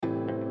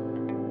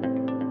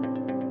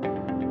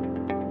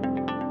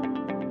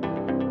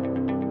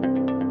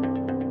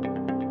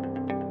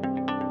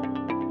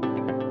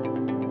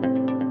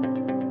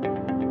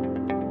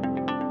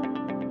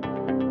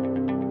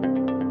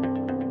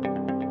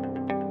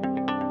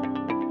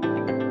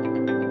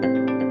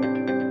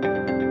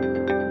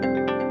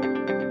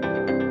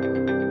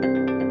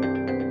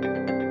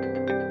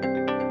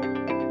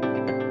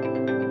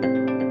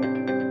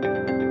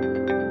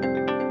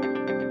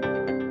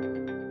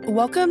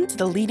Welcome to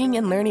the Leading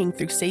and Learning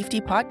Through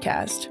Safety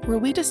podcast, where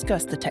we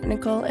discuss the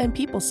technical and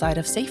people side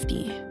of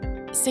safety.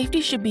 Safety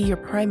should be your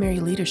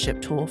primary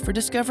leadership tool for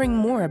discovering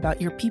more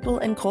about your people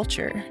and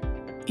culture.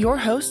 Your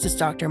host is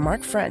Dr.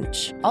 Mark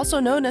French,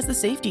 also known as the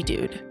Safety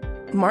Dude.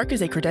 Mark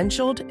is a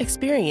credentialed,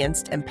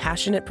 experienced, and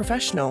passionate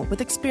professional with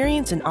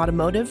experience in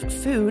automotive,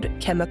 food,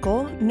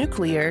 chemical,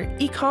 nuclear,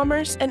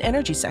 e-commerce, and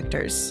energy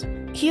sectors.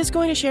 He is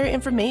going to share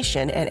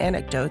information and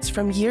anecdotes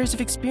from years of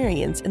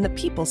experience in the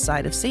people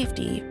side of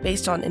safety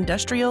based on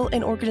industrial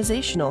and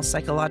organizational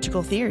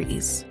psychological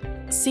theories.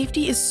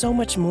 Safety is so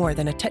much more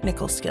than a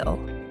technical skill.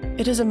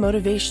 It is a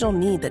motivational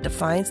need that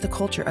defines the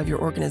culture of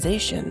your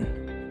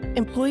organization.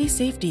 Employee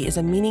safety is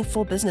a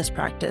meaningful business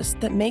practice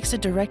that makes a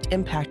direct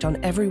impact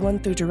on everyone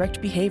through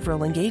direct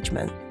behavioral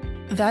engagement.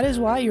 That is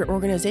why your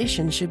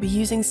organization should be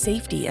using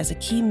safety as a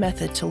key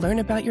method to learn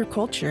about your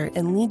culture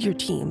and lead your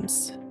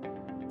teams.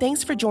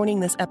 Thanks for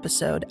joining this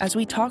episode as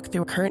we talk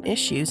through current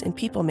issues in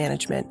people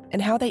management and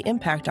how they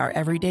impact our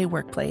everyday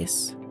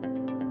workplace.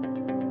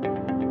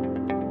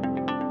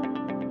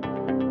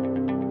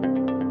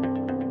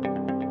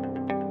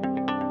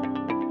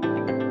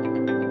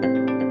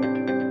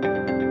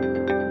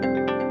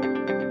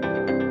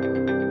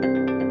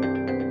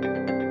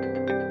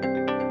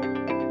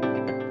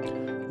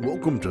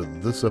 Welcome to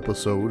this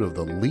episode of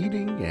the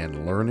Leading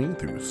and Learning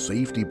Through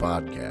Safety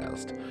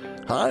podcast.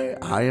 Hi,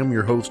 I am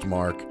your host,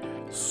 Mark.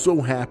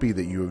 So happy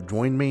that you have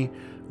joined me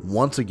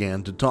once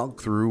again to talk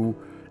through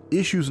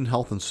issues in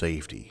health and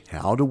safety.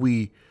 How do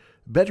we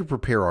better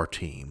prepare our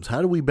teams?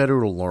 How do we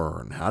better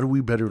learn? How do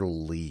we better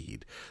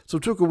lead? So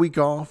took a week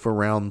off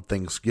around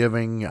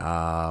Thanksgiving.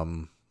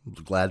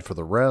 Glad for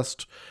the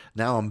rest.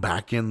 Now I'm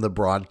back in the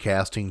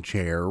broadcasting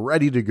chair,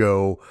 ready to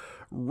go,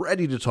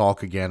 ready to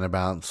talk again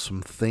about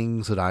some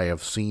things that I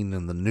have seen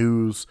in the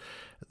news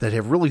that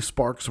have really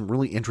sparked some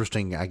really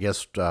interesting, I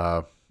guess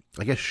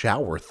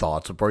shower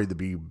thoughts would probably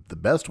be the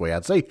best way.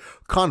 I'd say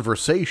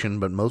conversation,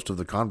 but most of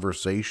the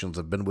conversations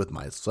have been with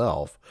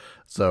myself.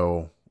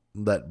 So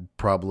that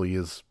probably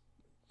is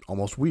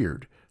almost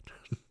weird.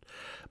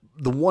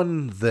 The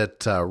one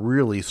that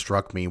really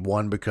struck me,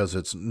 one, because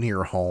it's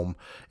near home,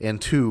 and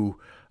two,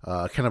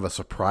 kind of a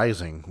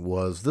surprising,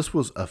 was this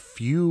was a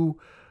few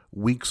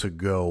weeks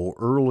ago,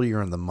 earlier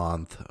in the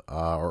month,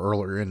 or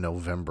earlier in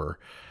November,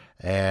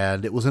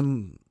 and it was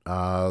in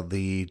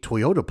the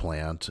Toyota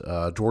plant,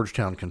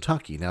 Georgetown,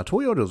 Kentucky. Now,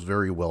 Toyota is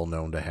very well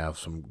known to have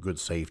some good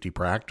safety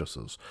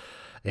practices,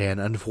 and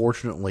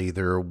unfortunately,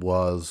 there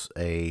was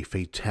a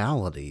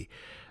fatality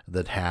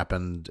that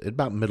happened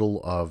about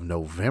middle of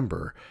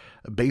November.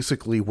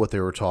 Basically, what they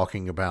were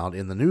talking about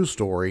in the news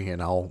story,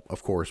 and I'll,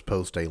 of course,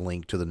 post a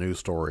link to the news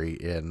story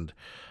in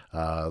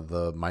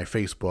my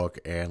Facebook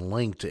and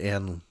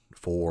LinkedIn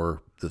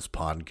for this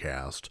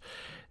podcast,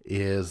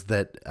 is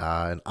that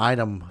an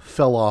item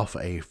fell off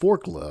a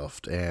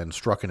forklift and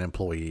struck an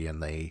employee,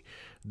 and they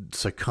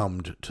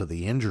succumbed to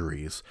the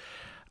injuries.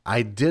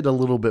 I did a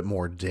little bit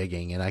more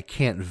digging, and I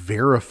can't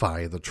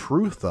verify the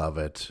truth of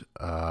it,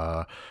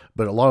 but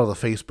a lot of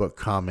the Facebook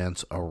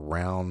comments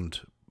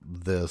around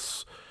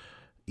this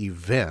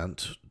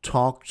event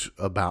talked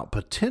about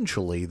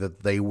potentially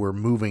that they were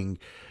moving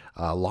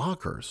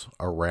lockers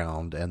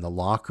around, and the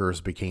lockers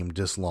became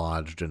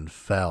dislodged and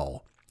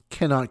fell.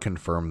 Cannot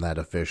confirm that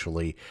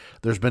officially.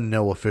 There's been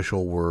no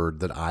official word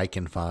that I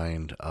can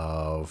find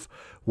of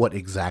what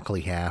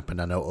exactly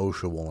happened. I know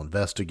OSHA will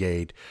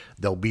investigate.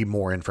 There'll be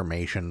more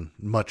information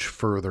much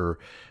further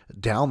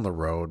down the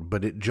road,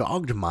 but it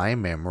jogged my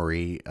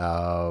memory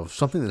of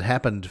something that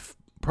happened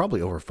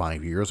probably over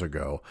 5 years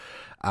ago.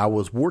 I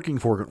was working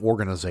for an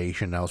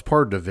organization. I was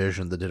part of a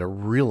division that did a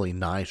really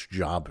nice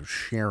job of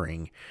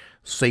sharing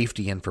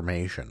safety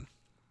information.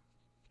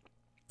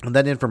 And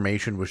that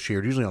information was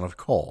shared usually on a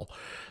call.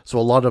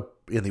 So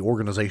in the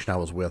organization I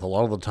was with, a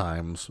lot of the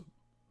times,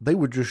 they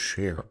would just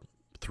share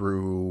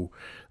through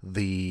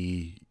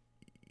the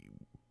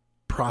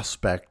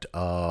prospect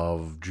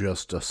of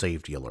just a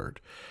safety alert.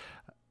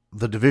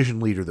 The division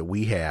leader that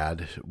we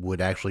had would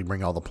actually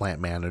bring all the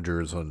plant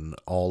managers and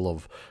all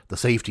of the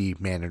safety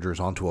managers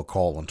onto a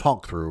call and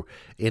talk through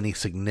any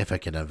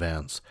significant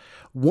events.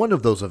 One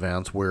of those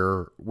events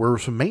where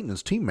some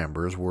maintenance team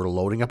members were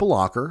loading up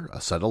a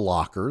set of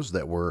lockers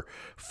that were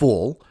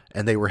full,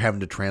 and they were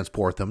having to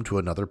transport them to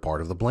another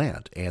part of the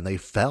plant, and they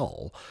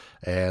fell,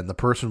 and the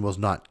person was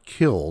not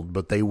killed,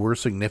 but they were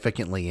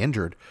significantly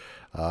injured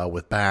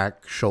with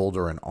back,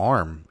 shoulder, and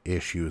arm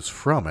issues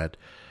from it.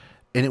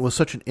 And it was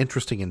such an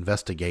interesting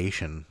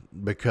investigation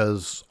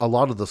because a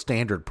lot of the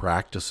standard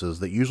practices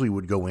that usually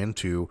would go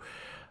into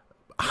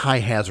high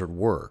hazard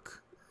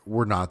work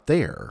were not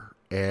there.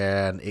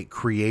 And it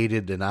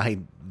created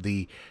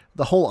the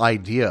whole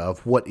idea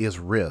of what is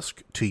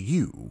risk to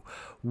you.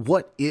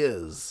 What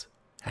is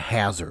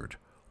hazard?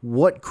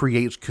 What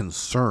creates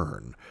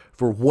concern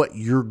for what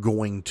you're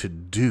going to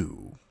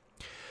do?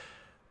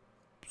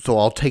 So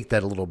I'll take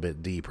that a little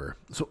bit deeper.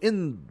 So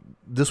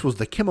this was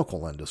the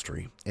chemical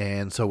industry.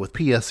 And so with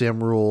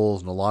PSM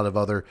rules and a lot of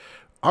other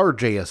our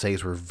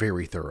JSAs were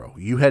very thorough.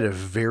 You had a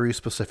very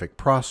specific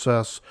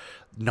process.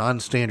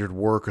 Non-standard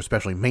work,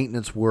 especially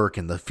maintenance work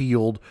in the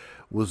field,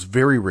 was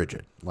very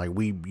rigid. Like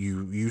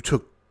you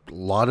took a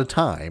lot of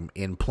time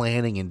in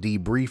planning and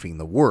debriefing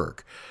the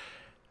work,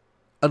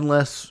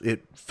 unless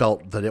it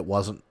felt that it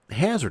wasn't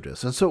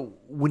hazardous. And so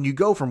when you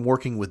go from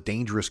working with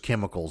dangerous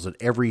chemicals at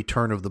every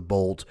turn of the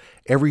bolt,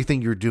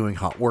 everything you're doing,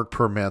 hot work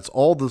permits,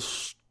 all the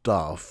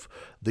stuff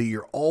that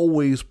you're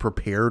always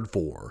prepared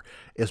for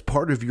as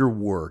part of your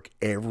work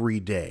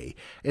every day,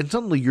 and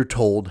suddenly you're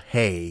told,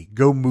 hey,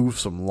 go move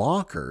some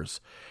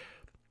lockers,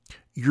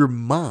 your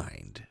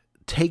mind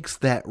takes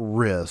that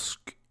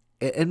risk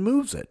and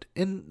moves it.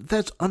 And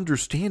that's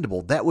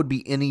understandable. That would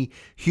be any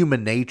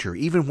human nature.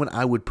 Even when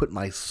I would put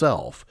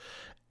myself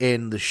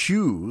in the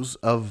shoes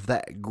of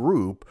that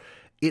group,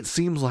 it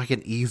seems like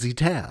an easy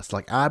task.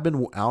 Like, I've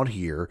been out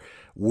here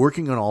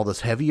working on all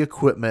this heavy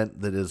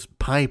equipment that is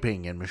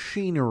piping and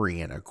machinery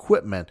and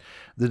equipment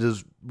that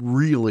is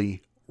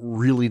really,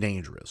 really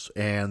dangerous.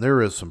 And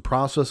there is some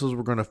processes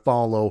we're going to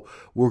follow.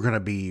 We're going to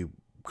be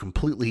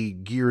completely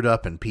geared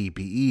up in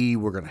PPE.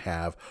 We're going to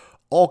have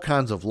all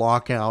kinds of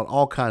lockout,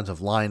 all kinds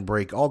of line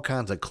break, all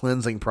kinds of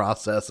cleansing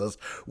processes.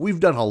 We've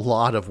done a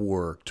lot of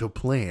work to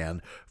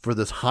plan for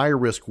this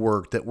high-risk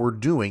work that we're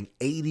doing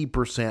 80%,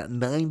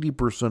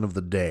 90% of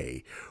the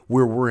day,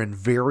 where we're in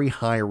very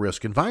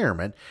high-risk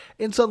environment,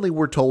 and suddenly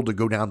we're told to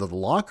go down to the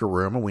locker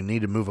room and we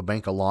need to move a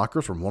bank of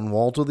lockers from one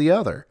wall to the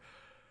other.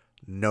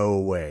 No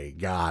way.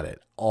 Got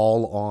it.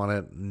 All on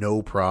it.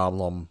 No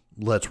problem.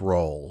 Let's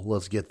roll.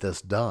 Let's get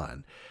this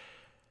done.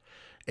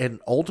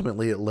 And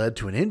ultimately, it led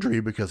to an injury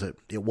because it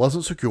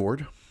wasn't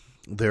secured.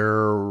 It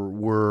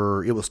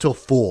was still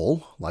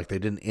full, like they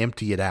didn't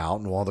empty it out.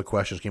 And all the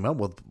questions came up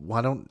with,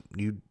 why don't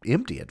you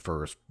empty it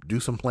first? Do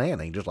some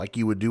planning, just like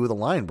you would do with a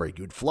line break.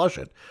 You would flush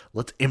it.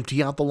 Let's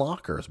empty out the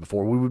lockers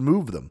before we would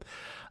move them.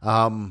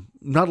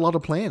 Not a lot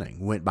of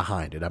planning went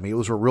behind it. I mean, it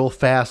was a real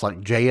fast,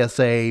 like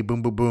JSA,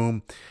 boom, boom,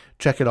 boom,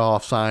 check it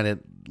off, sign it.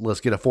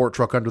 Let's get a fork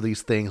truck under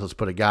these things. Let's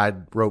put a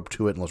guide rope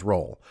to it and let's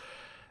roll.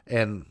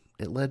 And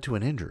it led to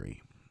an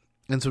injury.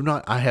 And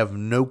so I have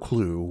no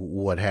clue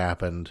what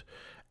happened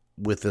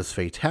with this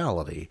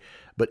fatality,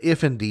 but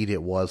if indeed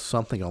it was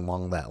something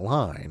along that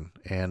line,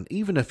 and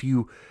even if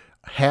you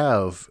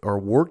have or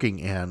working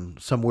in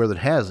somewhere that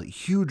has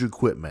huge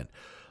equipment,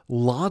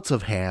 lots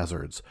of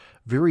hazards,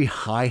 very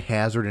high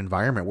hazard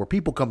environment where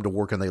people come to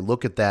work and they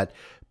look at that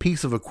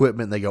piece of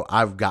equipment and they go,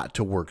 I've got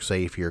to work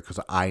safe here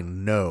because I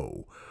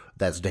know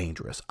that's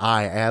dangerous.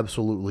 I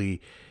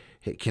absolutely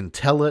can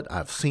tell it,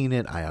 I've seen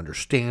it, I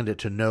understand it,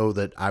 to know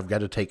that I've got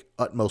to take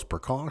utmost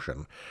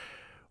precaution.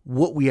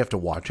 What we have to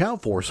watch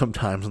out for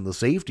sometimes in the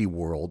safety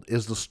world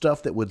is the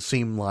stuff that would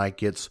seem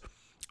like it's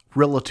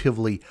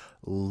relatively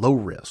low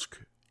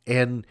risk.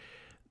 And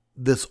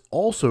this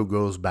also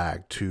goes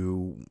back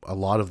to a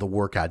lot of the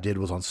work I did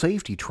was on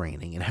safety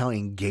training and how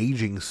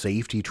engaging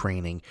safety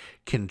training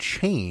can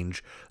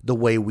change the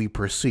way we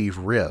perceive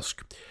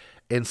risk.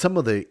 And some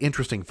of the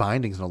interesting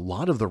findings in a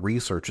lot of the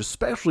research,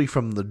 especially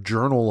from the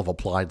Journal of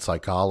Applied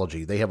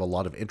Psychology, they have a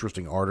lot of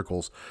interesting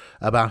articles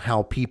about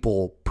how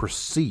people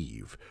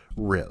perceive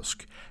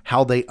risk,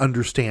 how they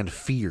understand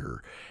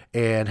fear,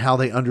 and how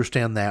they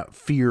understand that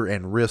fear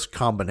and risk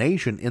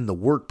combination in the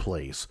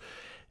workplace.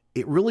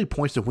 It really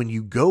points to when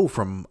you go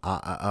from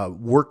a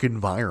work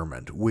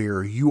environment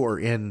where you are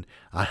in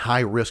a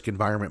high-risk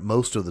environment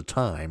most of the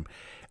time,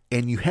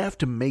 and you have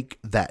to make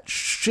that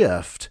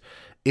shift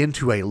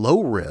into a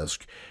low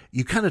risk,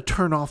 you kind of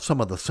turn off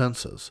some of the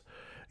senses.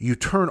 You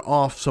turn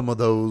off some of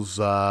those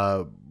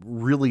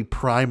really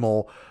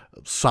primal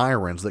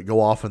sirens that go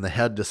off in the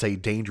head to say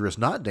dangerous,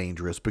 not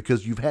dangerous,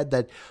 because you've had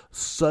that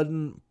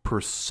sudden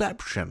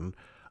perception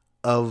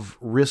of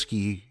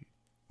risky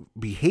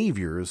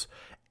behaviors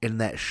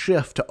and that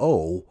shift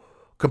to,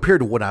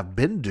 compared to what I've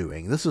been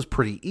doing, this is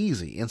pretty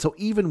easy. And so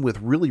even with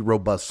really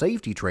robust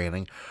safety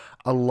training,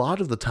 a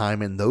lot of the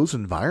time in those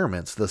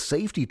environments, the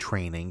safety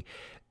training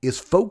is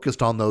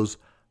focused on those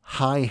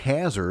high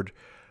hazard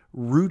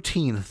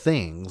routine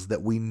things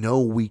that we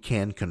know we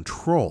can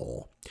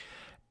control.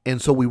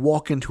 And so we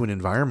walk into an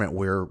environment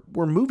where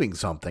we're moving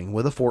something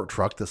with a fork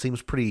truck that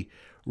seems pretty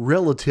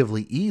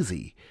relatively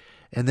easy.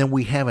 And then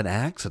we have an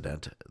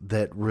accident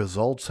that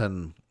results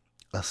in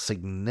a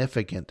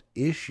significant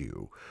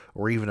issue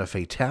or even a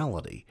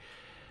fatality.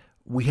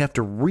 We have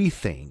to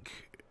rethink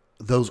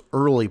those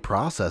early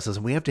processes,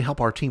 and we have to help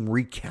our team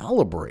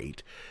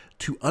recalibrate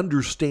to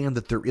understand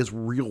that there is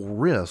real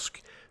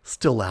risk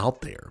still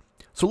out there.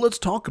 So let's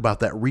talk about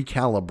that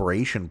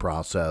recalibration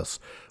process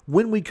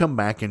when we come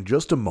back in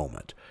just a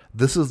moment.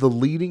 This is the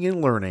Leading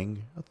and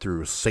Learning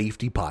Through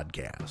Safety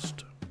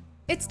podcast.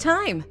 It's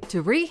time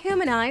to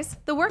rehumanize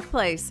the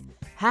workplace.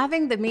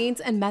 Having the means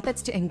and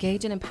methods to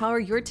engage and empower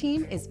your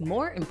team is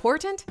more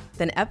important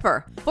than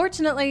ever.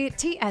 Fortunately,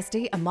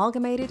 TSD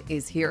Amalgamated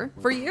is here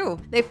for you.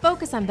 They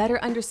focus on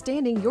better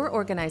understanding your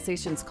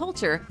organization's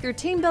culture through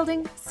team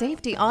building,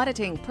 safety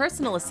auditing,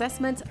 personal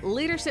assessments,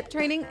 leadership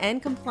training,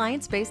 and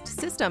compliance-based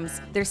systems.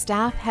 Their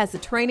staff has the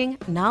training,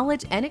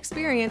 knowledge, and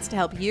experience to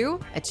help you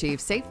achieve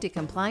safety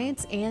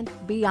compliance and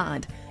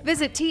beyond.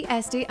 Visit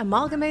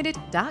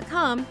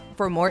tsdamalgamated.com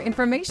for more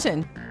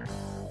information.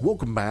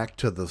 Welcome back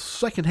to the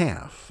second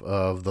half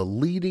of the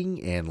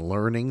Leading and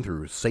Learning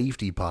Through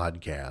Safety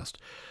podcast.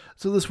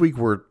 So this week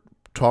we're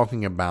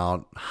talking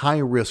about high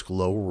risk,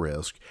 low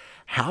risk.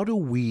 How do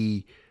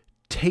we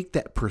take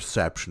that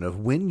perception of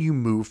when you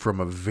move from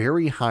a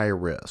very high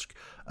risk,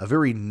 a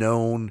very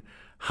known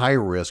high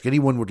risk,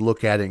 anyone would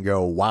look at it and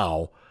go,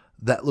 wow,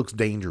 that looks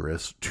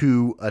dangerous,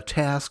 to a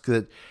task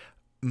that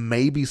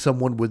maybe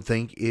someone would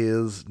think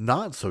is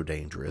not so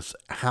dangerous?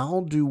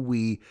 How do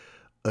we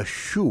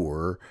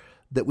assure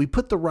that we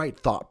put the right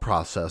thought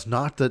process,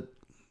 not that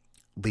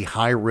the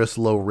high risk,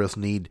 low risk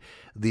need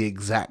the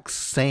exact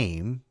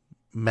same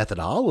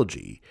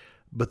methodology,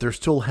 but there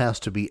still has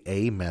to be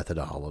a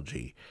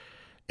methodology.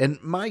 And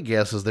my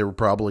guess is there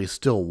probably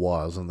still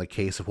was in the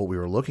case of what we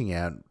were looking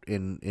at,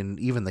 in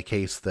even the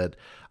case that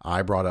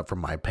I brought up from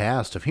my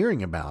past of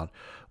hearing about,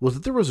 was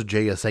that there was a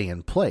JSA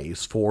in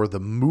place for the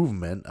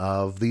movement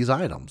of these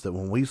items, that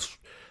when we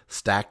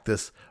stack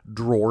this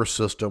drawer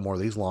system or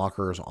these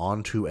lockers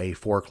onto a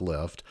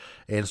forklift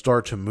and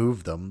start to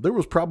move them, there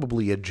was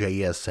probably a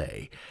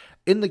JSA.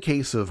 In the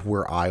case of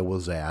where I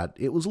was at,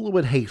 it was a little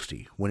bit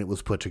hasty when it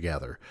was put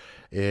together.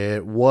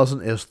 It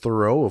wasn't as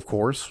thorough, of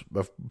course.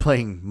 Of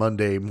playing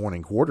Monday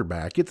morning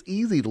quarterback, it's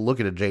easy to look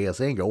at a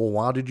JSA and go, well,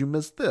 why did you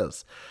miss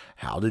this?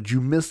 How did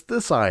you miss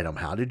this item?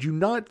 How did you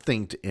not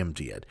think to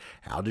empty it?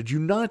 How did you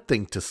not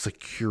think to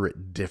secure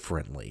it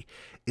differently?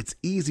 It's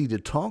easy to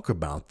talk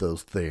about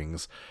those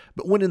things,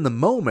 but when in the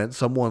moment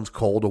someone's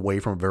called away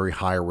from a very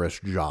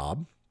high-risk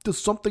job to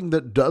something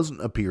that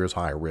doesn't appear as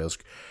high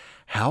risk,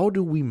 how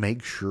do we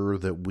make sure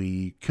that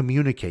we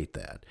communicate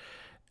that?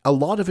 A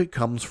lot of it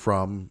comes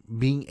from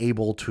being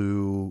able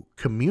to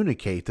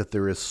communicate that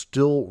there is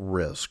still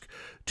risk,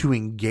 to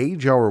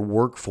engage our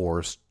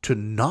workforce to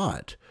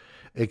not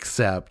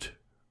accept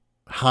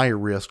high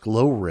risk,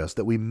 low risk,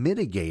 that we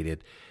mitigate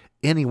it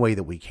any way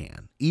that we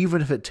can,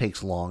 even if it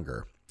takes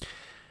longer.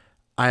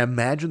 I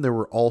imagine there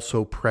were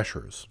also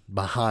pressures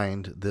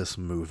behind this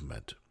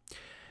movement.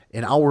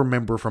 And I'll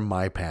remember from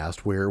my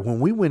past where when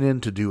we went in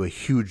to do a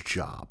huge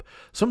job,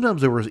 sometimes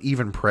there was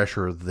even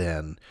pressure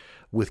then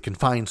with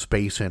confined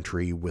space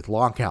entry, with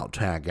lockout,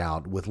 tag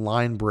out, with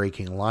line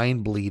breaking,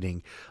 line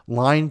bleeding,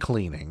 line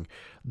cleaning.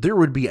 There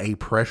would be a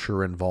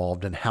pressure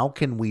involved in how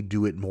can we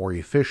do it more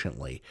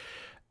efficiently.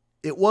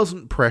 It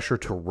wasn't pressure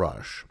to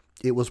rush.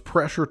 It was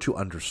pressure to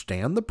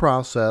understand the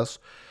process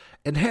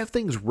and have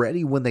things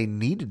ready when they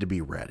needed to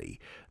be ready,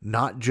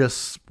 not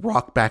just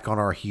rock back on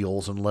our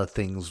heels and let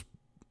things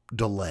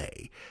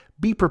delay.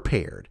 Be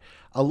prepared.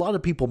 A lot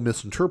of people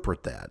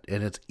misinterpret that,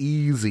 and it's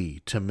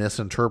easy to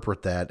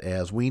misinterpret that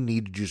as we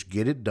need to just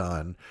get it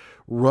done,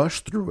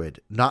 rush through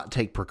it, not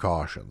take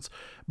precautions,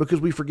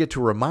 because we forget to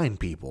remind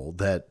people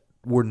that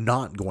we're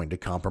not going to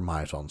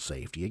compromise on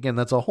safety. Again,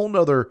 that's a whole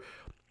nother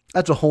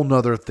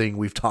thing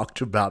we've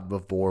talked about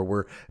before,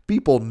 where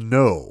people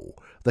know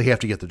they have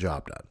to get the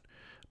job done.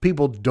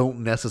 People don't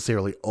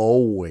necessarily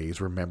always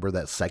remember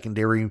that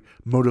secondary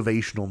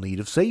motivational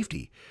need of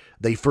safety.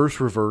 They first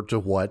revert to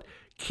what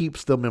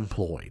keeps them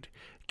employed,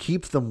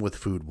 keeps them with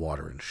food,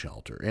 water, and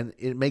shelter. And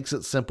it makes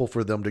it simple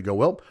for them to go,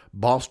 well,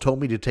 boss told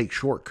me to take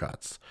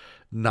shortcuts.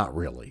 Not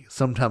really.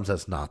 Sometimes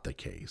that's not the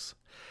case.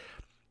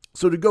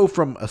 So to go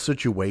from a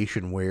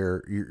situation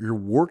where you're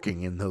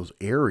working in those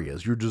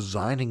areas, you're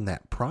designing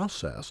that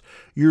process,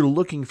 you're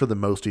looking for the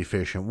most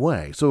efficient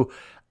way. So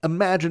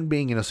imagine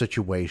being in a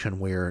situation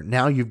where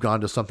now you've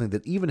gone to something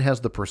that even has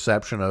the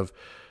perception of,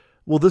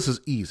 well, this is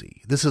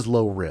easy. This is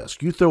low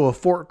risk. You throw a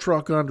fork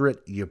truck under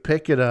it, you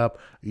pick it up,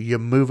 you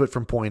move it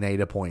from point A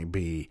to point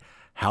B.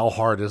 How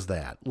hard is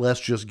that? Let's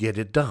just get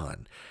it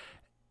done.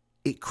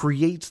 It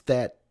creates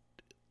that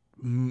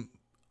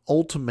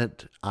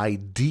ultimate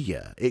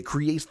idea. It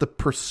creates the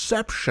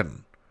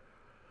perception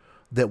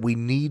that we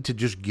need to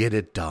just get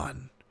it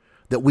done,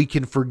 that we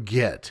can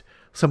forget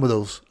some of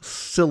those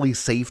silly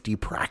safety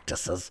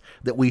practices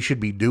that we should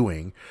be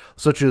doing,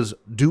 such as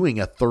doing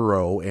a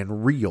thorough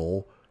and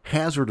real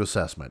hazard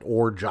assessment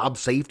or job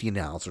safety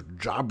analysis,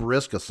 job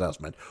risk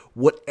assessment,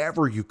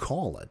 whatever you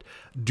call it,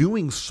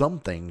 doing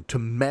something to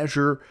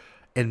measure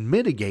and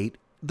mitigate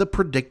the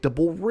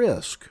predictable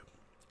risk.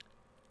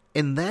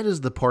 And that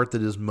is the part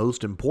that is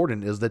most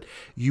important, is that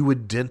you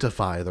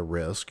identify the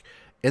risk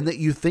and that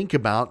you think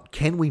about,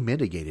 can we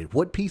mitigate it?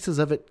 What pieces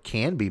of it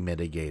can be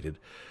mitigated?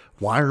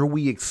 Why are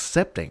we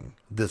accepting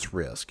this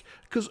risk?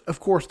 Because, of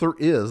course, there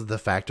is the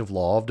fact of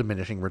law of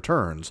diminishing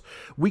returns.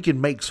 We can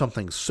make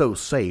something so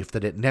safe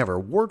that it never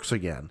works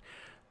again.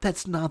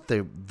 That's not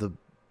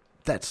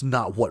that's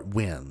not what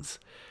wins.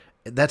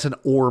 That's an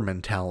or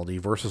mentality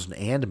versus an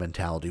and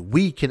mentality.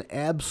 We can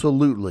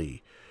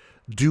absolutely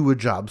do a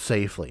job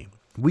safely.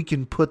 We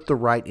can put the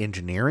right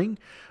engineering,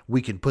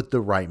 we can put the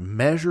right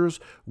measures,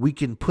 we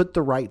can put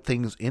the right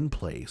things in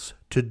place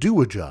to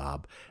do a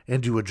job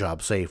and do a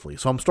job safely.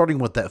 So I'm starting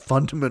with that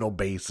fundamental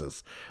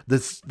basis.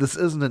 This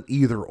isn't an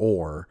either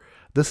or,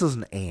 this is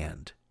an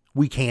and.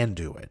 We can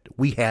do it.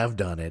 We have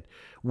done it.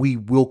 We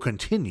will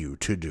continue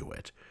to do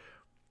it.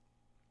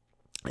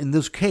 In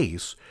this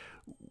case,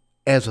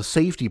 as a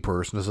safety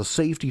person, as a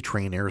safety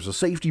trainer, as a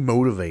safety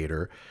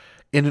motivator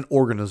in an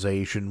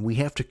organization, we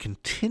have to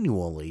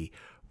continually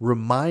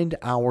remind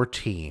our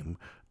team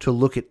to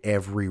look at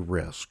every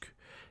risk.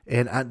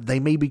 And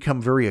they may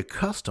become very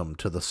accustomed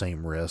to the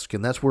same risk,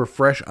 and that's where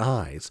fresh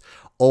eyes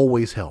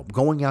always help.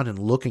 Going out and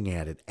looking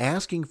at it,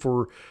 asking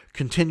for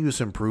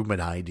continuous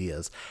improvement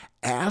ideas,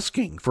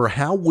 asking for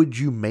how would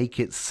you make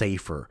it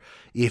safer?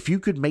 If you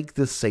could make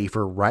this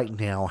safer right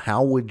now,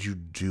 how would you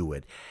do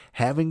it?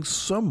 Having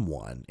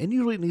someone, and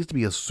usually it needs to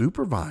be a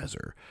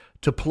supervisor,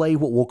 to play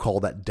what we'll call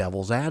that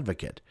devil's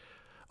advocate.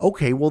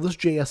 Okay, well, this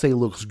JSA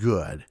looks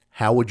good.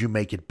 How would you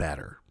make it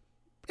better?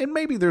 And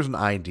maybe there's an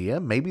idea,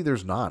 maybe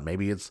there's not.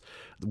 Maybe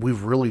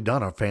we've really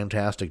done a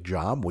fantastic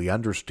job, we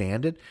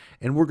understand it,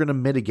 and we're going to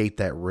mitigate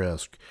that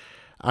risk.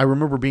 I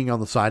remember being on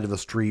the side of the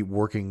street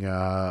working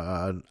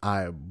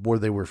where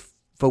they were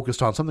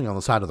focused on something on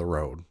the side of the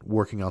road,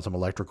 working on some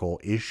electrical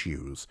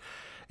issues,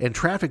 and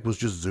traffic was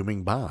just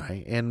zooming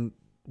by, and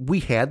we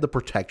had the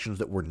protections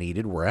that were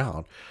needed, were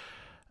out.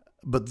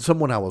 But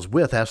someone I was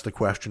with asked the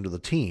question to the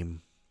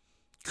team,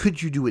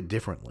 could you do it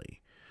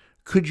differently?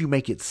 Could you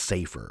make it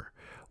safer?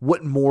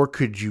 What more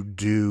could you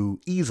do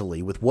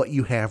easily with what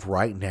you have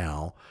right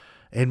now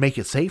and make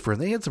it safer?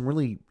 And they had some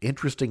really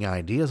interesting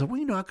ideas.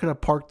 Well, I could have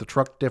parked the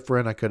truck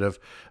different. I could have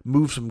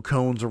moved some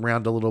cones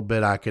around a little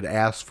bit. I could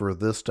ask for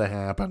this to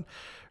happen.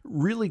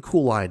 Really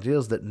cool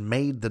ideas that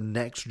made the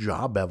next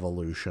job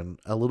evolution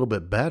a little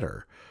bit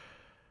better.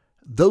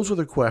 Those are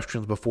the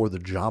questions before the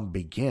job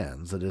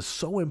begins that is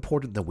so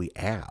important that we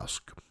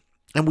ask.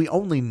 And we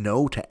only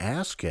know to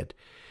ask it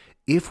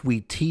if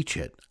we teach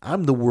it.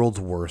 I'm the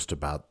world's worst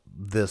about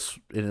this,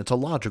 and it's a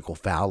logical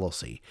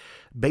fallacy.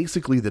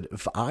 Basically, that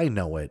if I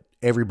know it,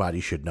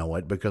 everybody should know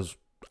it, because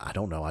I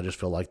don't know. I just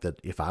feel like that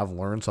if I've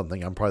learned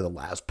something, I'm probably the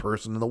last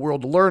person in the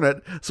world to learn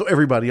it, so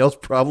everybody else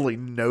probably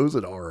knows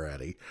it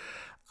already.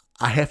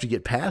 I have to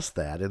get past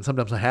that, and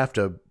sometimes I have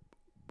to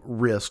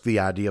risk the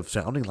idea of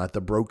sounding like the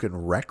broken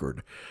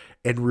record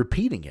and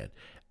repeating it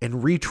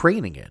and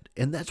retraining it.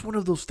 And that's one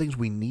of those things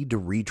we need to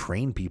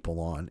retrain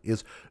people on,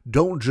 is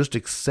don't just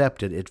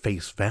accept it at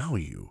face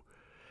value.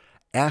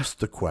 Ask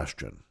the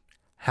question,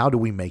 how do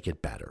we make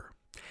it better?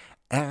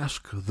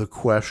 Ask the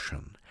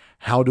question,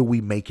 how do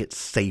we make it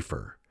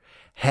safer?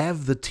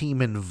 Have the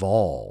team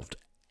involved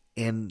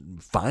in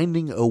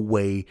finding a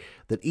way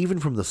that even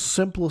from the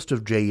simplest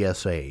of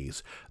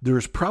JSAs,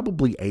 there's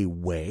probably a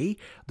way,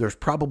 there's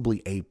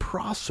probably a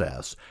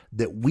process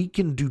that we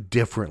can do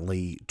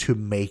differently to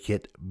make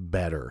it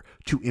better,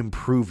 to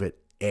improve it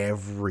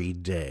every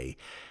day.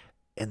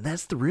 And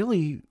that's the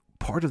really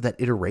part of that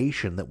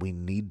iteration that we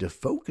need to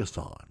focus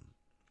on.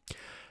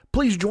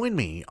 Please join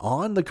me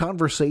on the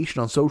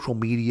conversation on social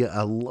media.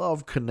 I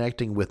love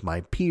connecting with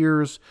my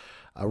peers.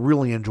 I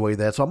really enjoy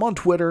that. So I'm on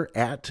Twitter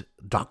at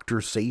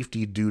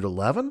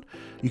DrSafetyDude11.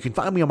 You can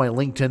find me on my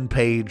LinkedIn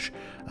page.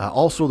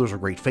 Also, there's a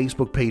great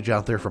Facebook page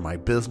out there for my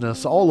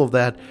business. All of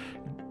that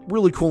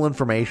really cool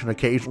information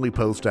occasionally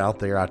post out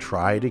there. I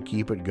try to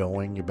keep it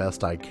going the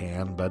best I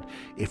can. But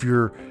if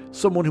you're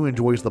someone who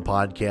enjoys the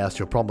podcast,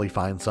 you'll probably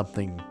find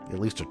something at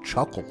least to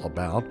chuckle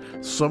about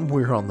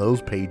somewhere on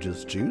those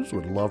pages too. So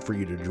would love for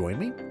you to join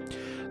me.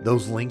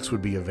 Those links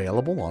would be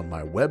available on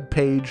my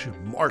webpage,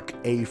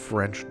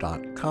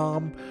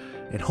 markafrench.com,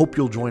 and hope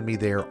you'll join me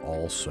there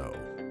also.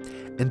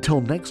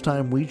 Until next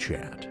time we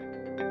chat,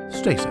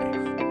 stay safe.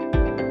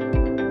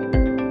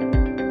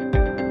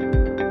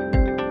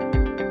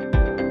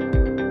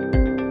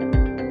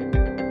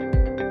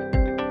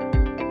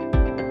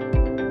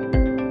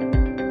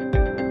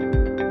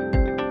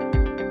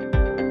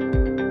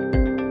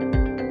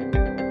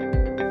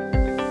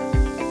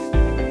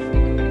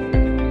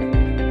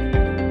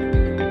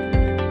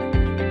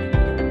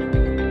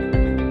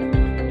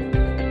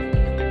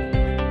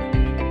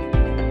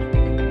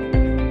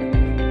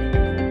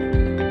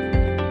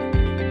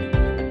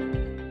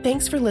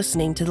 Thanks for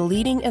listening to the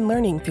Leading and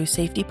Learning Through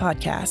Safety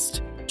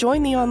podcast.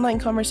 Join the online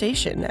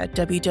conversation at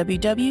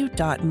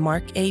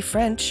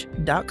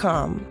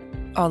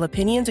www.markafrench.com. All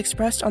opinions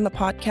expressed on the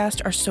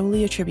podcast are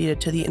solely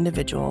attributed to the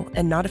individual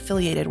and not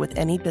affiliated with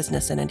any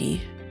business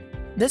entity.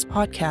 This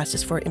podcast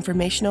is for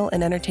informational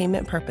and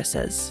entertainment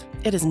purposes.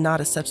 It is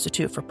not a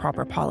substitute for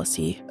proper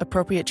policy,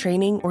 appropriate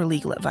training, or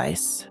legal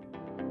advice.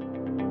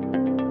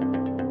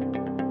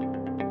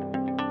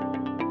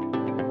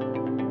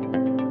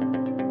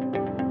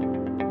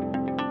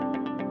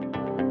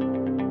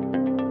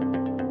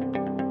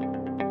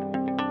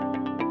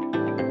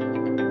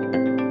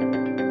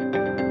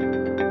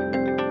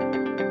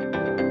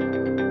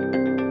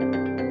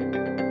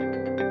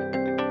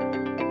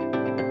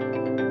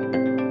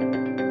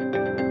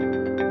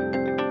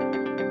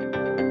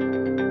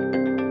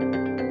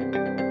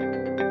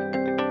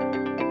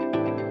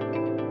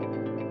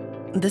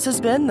 This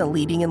has been the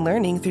Leading and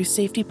Learning Through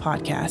Safety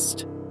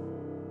podcast.